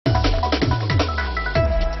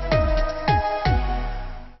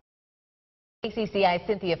KCCI's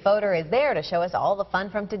Cynthia Fodor is there to show us all the fun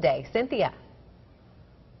from today. Cynthia.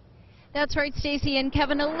 That's right, Stacy and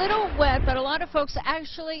Kevin. A little wet, but a lot of folks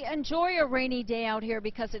actually enjoy a rainy day out here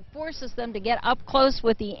because it forces them to get up close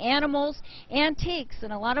with the animals, antiques,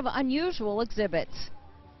 and a lot of unusual exhibits.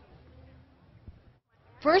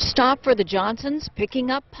 First stop for the Johnsons,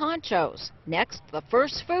 picking up ponchos. Next, the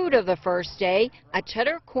first food of the first day, a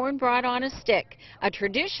cheddar cornbread on a stick, a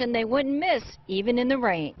tradition they wouldn't miss even in the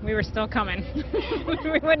rain. We were still coming.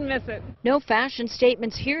 We wouldn't miss it. No fashion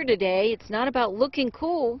statements here today. It's not about looking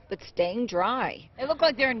cool, but staying dry. They look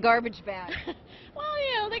like they're in garbage bags. Well,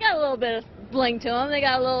 you know, they got a little bit of bling to them. They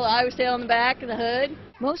got a little Irish tail on the back and the hood.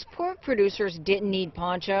 Most pork producers didn't need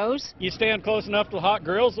ponchos. You stand close enough to the hot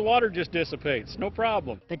grills, the water just dissipates. No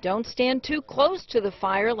problem. But don't stand too close to the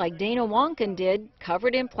fire like Dana Wonkin did,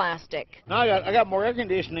 covered in plastic. Now I got more air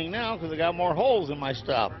conditioning now because I got more holes in my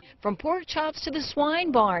stuff. From pork chops to the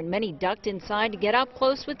swine barn, many ducked inside to get up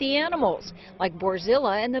close with the animals, like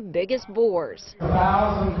Borzilla and the biggest boars.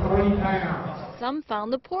 1,003 pounds. Some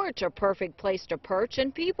found the porch a perfect place to perch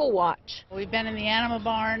and people watch. We've been in the animal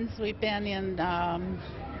barns, we've been in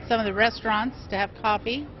some of the restaurants to have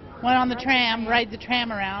coffee. Went on the tram, ride the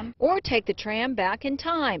tram around. Or take the tram back in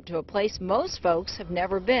time to a place most folks have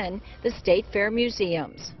never been, the State Fair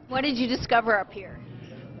Museums. What did you discover up here?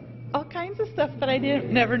 All kinds of stuff that I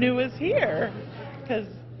never knew was here. Because,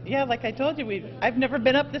 yeah, like I told you, I've never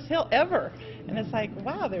been up this hill ever. And it's like,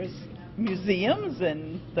 wow, there's museums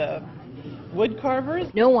and the wood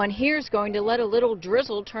carvers. No one here is going to let a little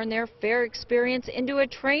drizzle turn their fair experience into a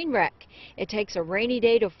train wreck. It takes a rainy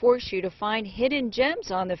day to force you to find hidden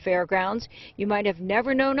gems on the fairgrounds you might have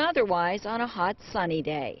never known otherwise on a hot, sunny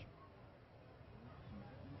day.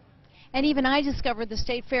 And even I discovered the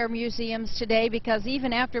State Fair Museums today because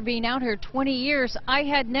even after being out here 20 years, I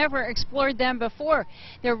had never explored them before.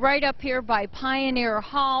 They're right up here by Pioneer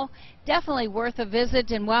Hall. Definitely worth a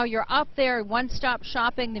visit. And while you're up there, one-stop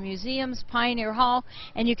shopping, the museums, Pioneer Hall,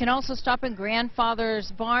 and you can also stop in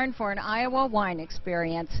Grandfather's Barn for an Iowa wine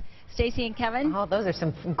experience. Stacy and Kevin? Oh, those are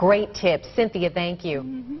some great tips. Cynthia, thank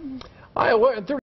you. Iowa.